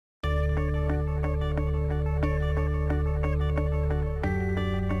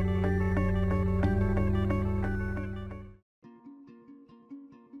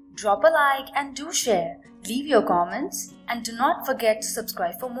Drop a like and do share. Leave your comments and do not forget to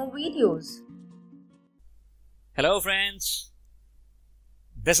subscribe for more videos. Hello friends,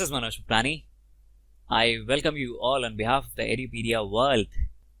 this is Manoj Plani. I welcome you all on behalf of the Edupedia world.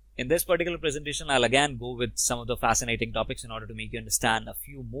 In this particular presentation, I'll again go with some of the fascinating topics in order to make you understand a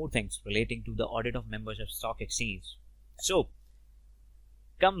few more things relating to the audit of membership stock exchange. So,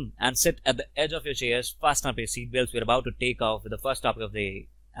 come and sit at the edge of your chairs, fasten up your seatbelts. We're about to take off with the first topic of the day,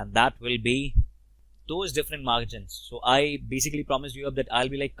 and that will be those different margins. So, I basically promised you that I'll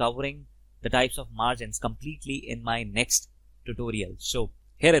be covering the types of margins completely in my next tutorial. So,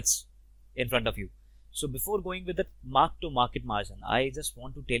 here it's in front of you. So before going with the mark-to-market margin, I just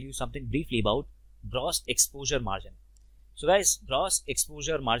want to tell you something briefly about gross exposure margin. So guys, gross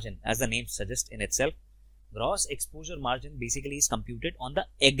exposure margin, as the name suggests in itself, gross exposure margin basically is computed on the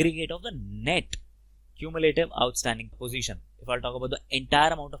aggregate of the net cumulative outstanding position. If I'll talk about the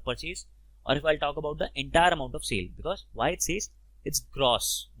entire amount of purchase or if I'll talk about the entire amount of sale, because why it says it's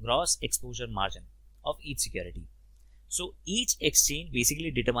gross exposure margin of each security. So each exchange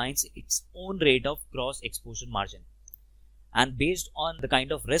basically determines its own rate of gross exposure margin, and based on the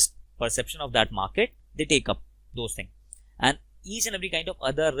kind of risk perception of that market, they take up those things, and each and every kind of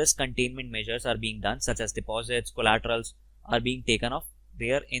other risk containment measures are being done, such as deposits, collaterals are being taken off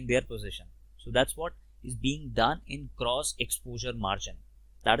there in their position. So that's what is being done in gross exposure margin.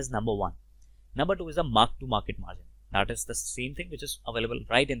 That is number one. Number two is the mark to market margin. That is the same thing which is available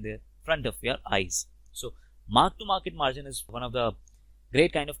right in the front of your eyes. So mark to market margin is one of the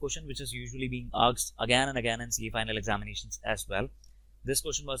great kind of question which is usually being asked again and again in CA final examinations as well. This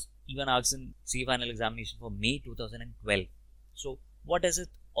question was even asked in CA final examination for May 2012. So what is it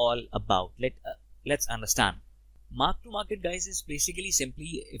all about? Let's understand. Mark to market, guys, is basically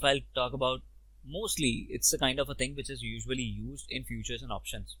simply, if I'll talk about, mostly it's a kind of a thing which is usually used in futures and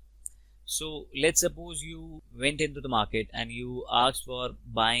options. So let's suppose you went into the market and you asked for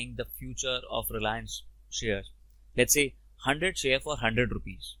buying the future of Reliance shares. Let's say 100 share for 100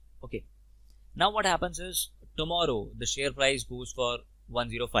 rupees. Okay. Now what happens is tomorrow the share price goes for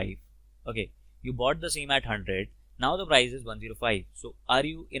 105. Okay. You bought the same at 100. Now the price is 105. So are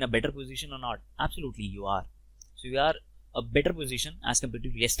you in a better position or not? Absolutely you are. So you are a better position as compared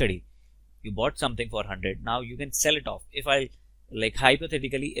to yesterday. You bought something for 100. Now you can sell it off. If I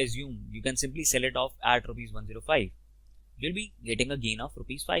hypothetically assume you can simply sell it off at rupees 105. You'll be getting a gain of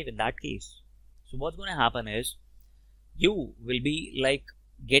rupees 5 in that case. So what's going to happen is you will be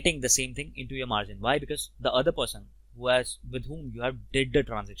getting the same thing into your margin. Why? Because the other person with whom you have did the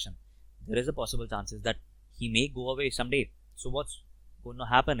transaction, there is a possible chances that he may go away someday. So what's going to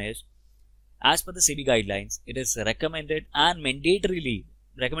happen is, as per the SEBI guidelines, it is recommended and mandatorily,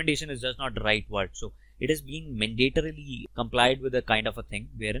 recommendation is just not the right word. So it is being mandatorily complied with a kind of a thing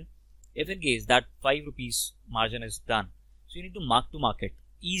wherein if in case that 5 rupees margin is done, so you need to mark to market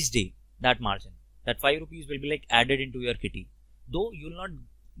each day that margin. That 5 rupees will be added into your kitty. Though you will not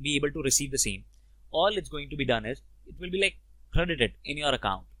be able to receive the same. All it's going to be done is, it will be credited in your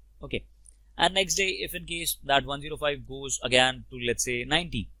account. Okay. And next day, if in case that 105 goes again to, let's say,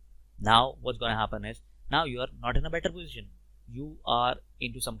 90. Now what's going to happen is, now you are not in a better position. You are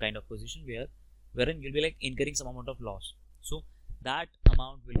into some kind of position wherein you'll be incurring some amount of loss. So that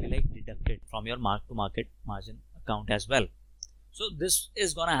amount will be deducted from your mark to market margin account as well. So this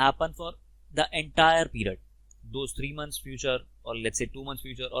is going to happen for the entire period, those 3 months future, or let's say 2 months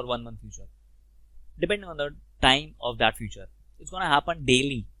future or 1 month future, depending on the time of that future. It's going to happen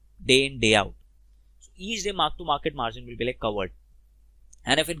daily, day in, day out. So each day mark to market margin will be covered.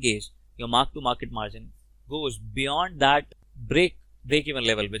 And if in case your mark to market margin goes beyond that break even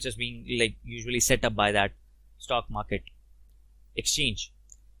level, which is being usually set up by that stock market exchange,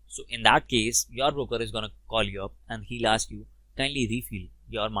 so in that case your broker is going to call you up and he'll ask you, kindly refill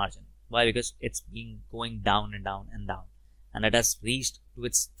your margin. Why? Because it's been going down and down and down, and it has reached to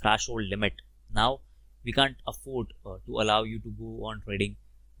its threshold limit. Now we can't afford to allow you to go on trading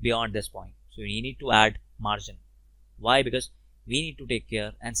beyond this point. So we need to add margin. Why? Because we need to take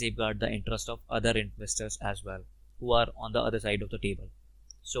care and safeguard the interest of other investors as well, who are on the other side of the table.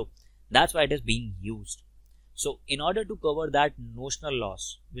 So that's why it is being used. So in order to cover that notional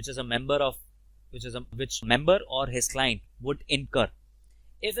loss, which member or his client would incur,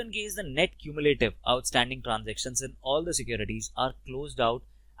 if in case the net cumulative outstanding transactions in all the securities are closed out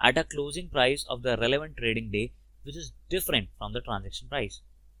at a closing price of the relevant trading day, which is different from the transaction price.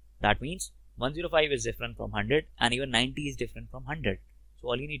 That means 105 is different from 100 and even 90 is different from 100. So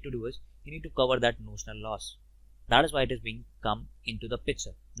all you need to do is you need to cover that notional loss. That is why it is being come into the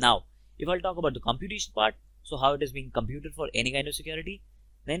picture. Now, if I'll talk about the computation part, so how it is being computed for any kind of security,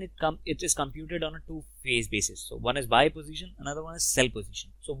 then it is computed on a two-phase basis. So one is buy position, another one is sell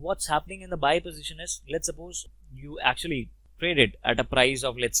position. So what's happening in the buy position is, let's suppose you actually traded at a price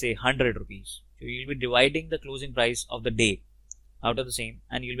of, let's say, 100 rupees. So you'll be dividing the closing price of the day out of the same,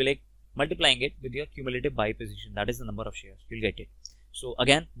 and you'll be like multiplying it with your cumulative buy position. That is the number of shares. You'll get it. So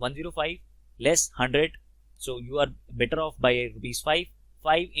again, 105 less 100. So you are better off by rupees 5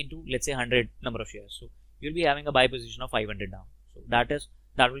 into, let's say, 100 number of shares. So you'll be having a buy position of 500 now. So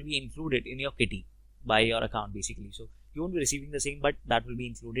that will be included in your kitty by your account basically. So you won't be receiving the same, but that will be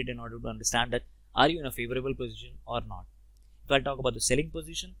included in order to understand that are you in a favorable position or not. If I talk about the selling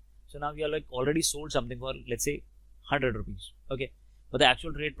position, so now you are like already sold something for, let's say, 100 rupees. Okay, but the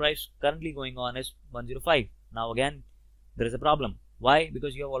actual trade price currently going on is 105. Now again, there is a problem. Why?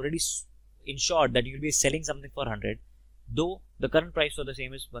 Because you have already ensured that you will be selling something for 100, though the current price for the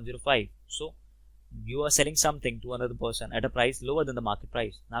same is 105. So you are selling something to another person at a price lower than the market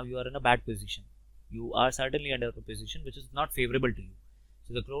price. Now you are in a bad position. You are certainly under a position which is not favorable to you.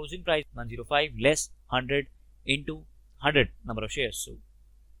 So the closing price 105 less 100 into 100 number of shares. So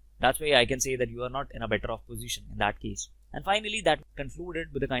that's why I can say that you are not in a better off position in that case. And finally, that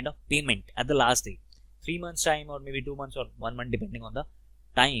concluded with a kind of payment at the last day, 3 months time or maybe 2 months or 1 month, depending on the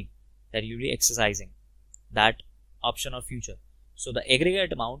time that you'll be exercising that option or future. So the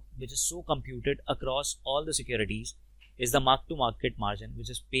aggregate amount which is so computed across all the securities is the mark-to-market margin, which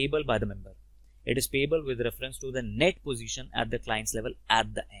is payable by the member. It is payable with reference to the net position at the client's level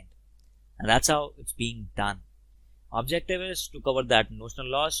at the end. And that's how it's being done. Objective is to cover that notional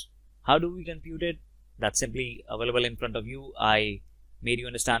loss. How do we compute it? That's simply available in front of you. I made you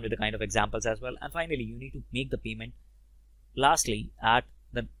understand with the kind of examples as well. And finally, you need to make the payment lastly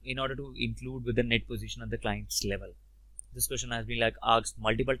in order to include with the net position at the client's level. This question has been like asked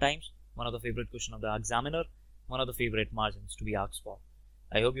multiple times. One of the favorite question of the examiner, one of the favorite margins to be asked for.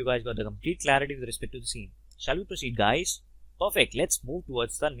 I hope you guys got the complete clarity with respect to the same. Shall we proceed, guys? Perfect. Let's move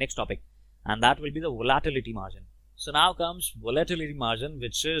towards the next topic, and that will be the volatility margin. So now comes volatility margin,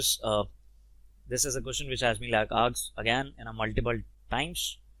 which is this is a question which has been like asked again in a multiple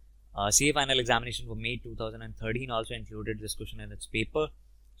times. CA final examination for May 2013 also included this question in its paper.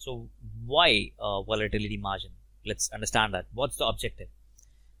 So why volatility margin? Let's understand that. What's the objective?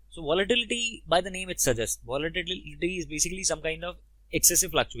 So volatility, by the name it suggests, volatility is basically some kind of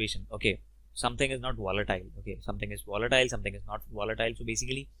excessive fluctuation. Okay, something is not volatile. Okay, something is volatile, something is not volatile. So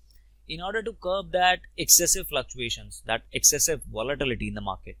basically, in order to curb that excessive fluctuations, that excessive volatility in the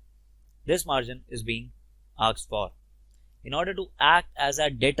market, this margin is being asked for in order to act as a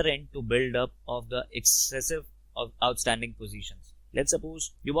deterrent to build up of the excessive of outstanding positions. Let's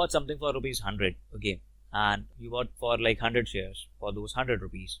suppose you bought something for rupees 100. Okay, and you bought for like 100 shares for those 100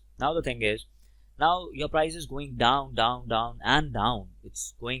 rupees. Now the thing is, now your price is going down, and down.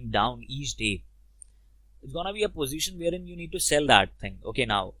 It's going down each day. It's gonna be a position wherein you need to sell that thing. Okay,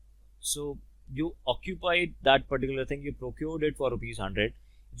 now, so you occupied that particular thing, you procured it for rupees 100.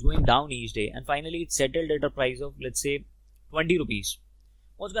 It's going down each day, and finally it's settled at a price of, let's say, 20 rupees.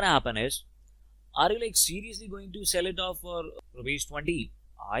 What's gonna happen is, are you like seriously going to sell it off for rupees 20?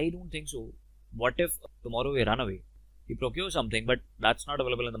 I don't think so. What if tomorrow we run away? You procure something, but that's not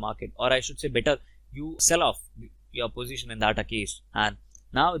available in the market, or I should say better, you sell off your position in that case, and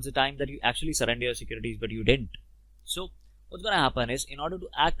now it's the time that you actually surrender your securities, but you didn't. So what's going to happen is, in order to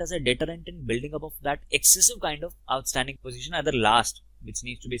act as a deterrent in building up of that excessive kind of outstanding position at the last, which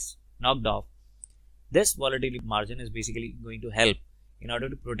needs to be knocked off, this volatility margin is basically going to help in order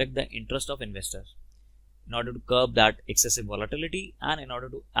to protect the interest of investors, in order to curb that excessive volatility, and in order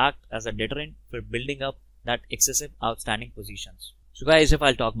to act as a deterrent for building up that excessive outstanding positions. So guys, if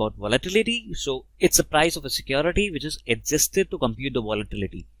I'll talk about volatility, so it's a price of a security which is adjusted to compute the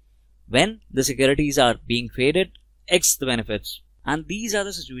volatility. When the securities are being traded, X the benefits. And these are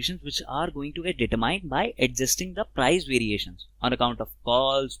the situations which are going to get determined by adjusting the price variations on account of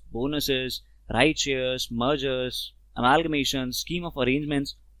calls, bonuses, right shares, mergers, amalgamations, scheme of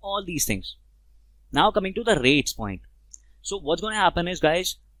arrangements, all these things. Now coming to the rates point. So what's going to happen is,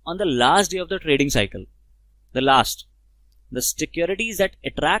 guys, on the last day of the trading cycle, the securities that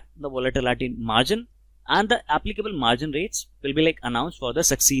attract the volatility margin and the applicable margin rates will be like announced for the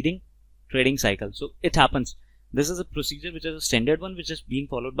succeeding trading cycle. So it happens. This is a procedure which is a standard one which is being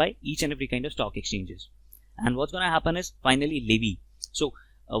followed by each and every kind of stock exchanges. And what's going to happen is finally levy. So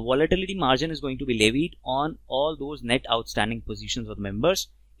a volatility margin is going to be levied on all those net outstanding positions of the members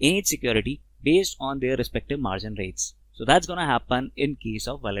in each security based on their respective margin rates. So that's going to happen in case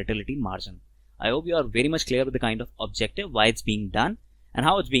of volatility margin. I hope you are very much clear with the kind of objective, why it's being done and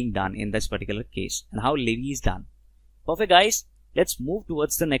how it's being done in this particular case and how levy is done. Perfect, guys. let's move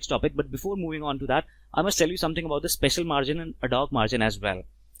towards the next topic. But before moving on to that, I must tell you something about the special margin and ad-hoc margin as well.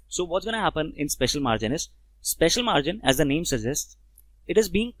 So what's going to happen in special margin is, special margin, as the name suggests, it is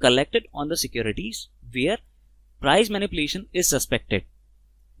being collected on the securities where price manipulation is suspected.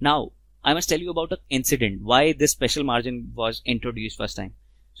 Now, I must tell you about an incident why this special margin was introduced first time.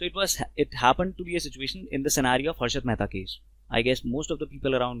 So it happened to be a situation in the scenario of Harshad Mehta case. I guess most of the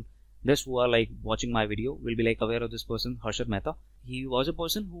people around this who are like watching my video will be like aware of this person, Harshad Mehta. He was a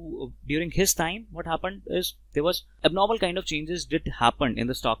person who, during his time, what happened is there was abnormal kind of changes did happen in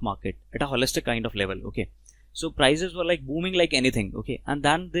the stock market at a holistic kind of level. Okay, so prices were like booming like anything. Okay, and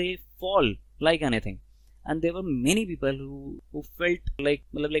then they fall like anything, and there were many people who felt like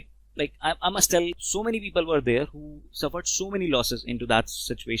I must tell, so many people were there who suffered so many losses into that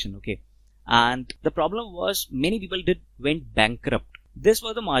situation. Okay, and the problem was many people went bankrupt. This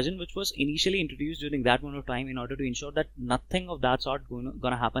was the margin which was initially introduced during that moment of time in order to ensure that nothing of that sort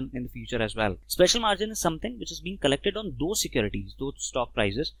gonna happen in the future as well. Special margin is something which is being collected on those securities, those stock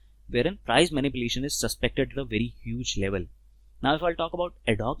prices, wherein price manipulation is suspected at a very huge level. Now, if I'll talk about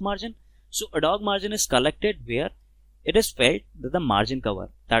ad-hoc margin, so ad-hoc margin is collected where it is felt that the margin cover,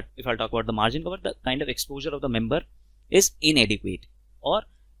 that if I'll talk about the margin cover, the kind of exposure of the member is inadequate, or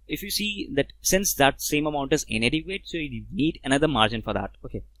if you see that since that same amount is inadequate, so you need another margin for that.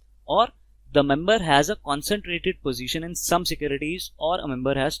 Okay, or the member has a concentrated position in some securities, or a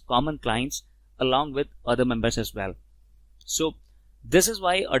member has common clients along with other members as well. So this is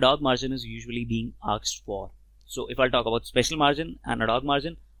why ad-hoc margin is usually being asked for. So if I'll talk about special margin and ad-hoc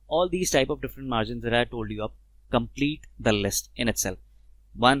margin, all these type of different margins that I told you up complete the list in itself.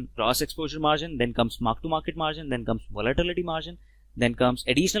 One, cross exposure margin, then comes mark to market margin, then comes volatility margin, then comes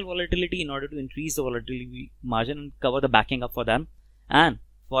additional volatility in order to increase the volatility margin and cover the backing up for them, and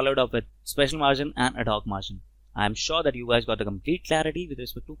followed up with special margin and ad hoc margin. I am sure that you guys got the complete clarity with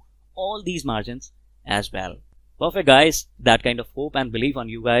respect to all these margins as well. Perfect, guys. That kind of hope and belief on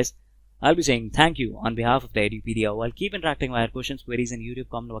you guys. I'll be saying thank you on behalf of the Edupedia. While keep interacting via questions, queries and YouTube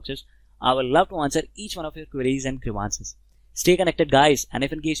comment boxes. I will love to answer each one of your queries and grievances. Stay connected, guys, and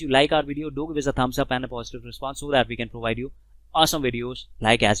if in case you like our video, do give us a thumbs up and a positive response so that we can provide you awesome videos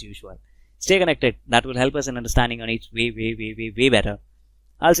like as usual. Stay connected. That will help us in understanding on each way better.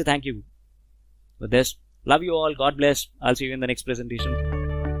 I'll say thank you. With this, love you all. God bless. I'll see you in the next presentation.